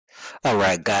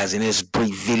Alright guys, in this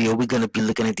brief video we're going to be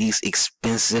looking at these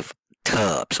expensive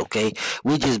tubs, okay?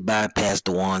 We just bypassed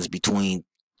the ones between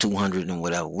 200 and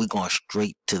whatever. We're going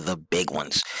straight to the big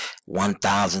ones.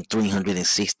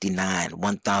 1,369,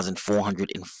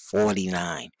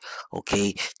 1,449,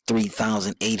 okay?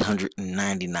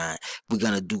 3,899. We're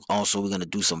going to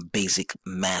do some basic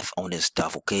math on this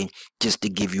stuff, okay? Just to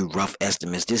give you rough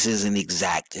estimates. This isn't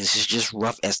exact. This is just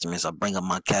rough estimates. I'll bring up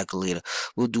my calculator.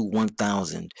 We'll do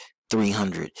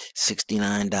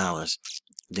 $1,369.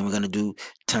 Then we're gonna do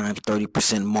times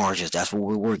 30% margins. That's what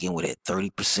we're working with at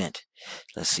 30%.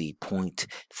 Let's see,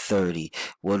 0.30.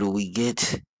 What do we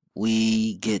get?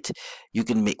 We get, you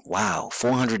can make, wow,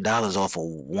 $400 off of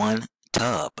one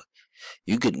tub.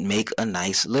 You could make a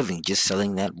nice living just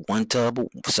selling that one tub.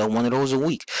 Sell one of those a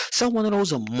week. Sell one of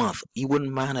those a month. You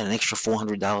wouldn't mind an extra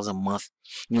 $400 a month.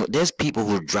 You know, there's people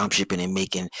who are drop shipping and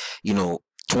making, you know,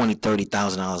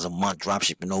 $20,000-$30,000 a month, drop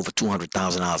shipping over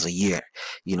 $200,000 a year,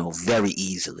 you know, very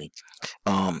easily.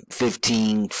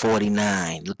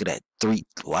 1549. Look at that.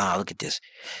 Wow, look at this.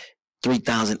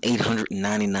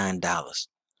 $3,899.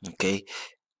 Okay.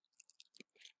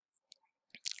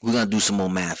 We're gonna do some more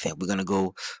math here. We're gonna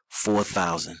go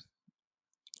 4,000.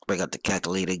 Break out the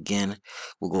calculator again.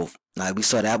 We'll go. Now we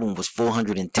saw that one was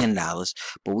 $410,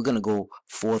 but we're gonna go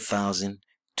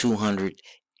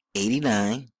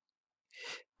 4,289.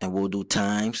 And we'll do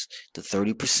times the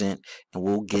 30%, and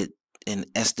we'll get an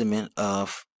estimate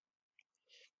of,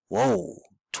 whoa,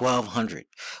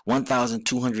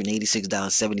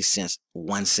 $1,286.70,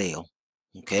 one sale.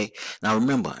 Okay, now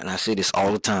remember, and I say this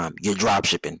all the time, you're drop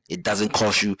shipping. It doesn't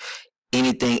cost you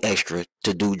anything extra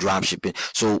to do drop shipping.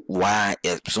 So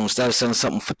instead of selling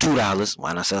something for $2,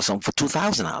 why not sell something for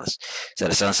 $2,000? Instead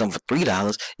of selling something for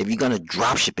 $3, if you're gonna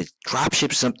drop ship it, drop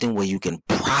ship something where you can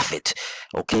profit.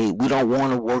 Okay, we don't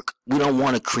want to work. We don't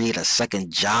want to create a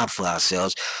second job for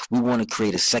ourselves. We want to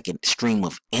create a second stream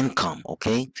of income.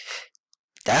 Okay,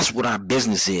 that's what our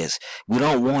business is. We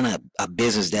don't want a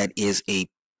business that is a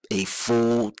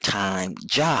full-time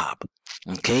job.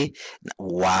 Okay,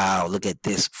 wow, look at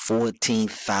this,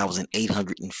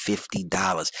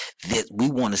 $14,850. We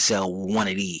want to sell one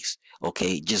of these.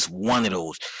 Okay, just one of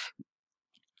those.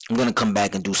 I'm gonna come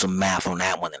back and do some math on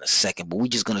that one in a second, but we're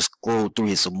just gonna scroll through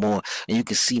here some more, and you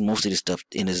can see most of this stuff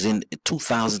is in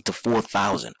 2,000 to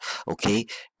 4,000. Okay,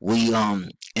 we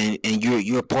and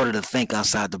you're a part of the Think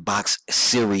Outside the Box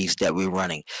series that we're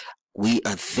running. We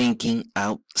are thinking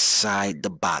outside the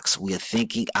box. We are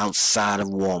thinking outside of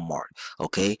Walmart.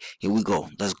 Okay, here we go.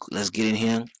 Let's get in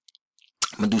here. I'm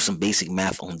gonna do some basic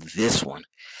math on this one.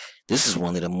 This is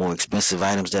one of the more expensive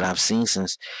items that I've seen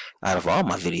since out of all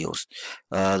my videos.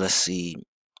 Let's see,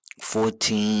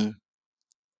 14.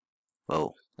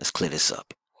 Whoa, let's clear this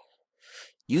up.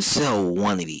 You sell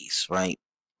one of these, right?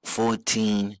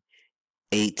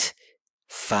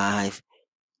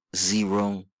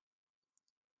 14,850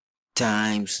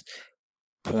 times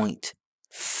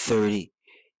 0.30.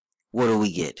 What do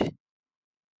we get?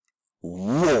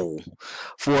 Whoa,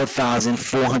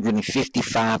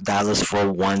 $4,455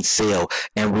 for one sale.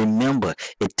 And remember,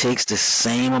 it takes the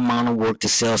same amount of work to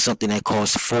sell something that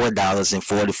costs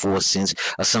 $4.44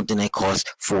 or something that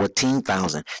costs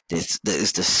 $14,000. It's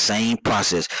the same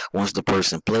process. Once the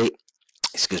person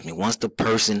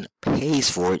pays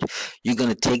for it, you're going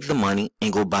to take the money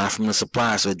and go buy from the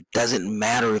supplier. So it doesn't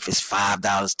matter if it's $5,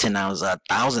 $10, or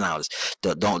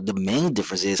 $1,000. The main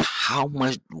difference is how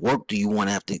much work do you want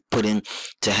to have to put in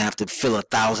to have to fill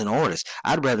 1,000 orders.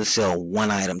 I'd rather sell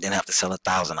one item than have to sell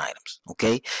 1,000 items.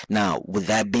 Okay, now with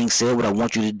that being said, what I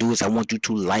want you to do is I want you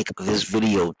to like this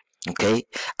video. Okay,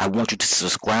 I want you to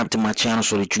subscribe to my channel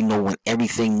so that you know when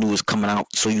everything new is coming out,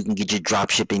 so you can get your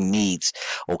drop shipping needs.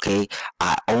 Okay,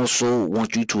 I also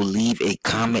want you to leave a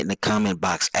comment in the comment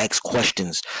box, ask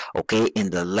questions. Okay,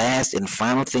 and the last and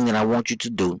final thing that I want you to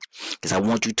do is I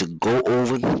want you to go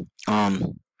over to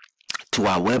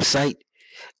our website,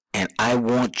 and I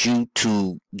want you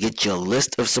to get your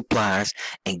list of suppliers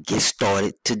and get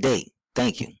started today.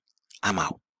 Thank you. I'm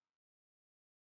out.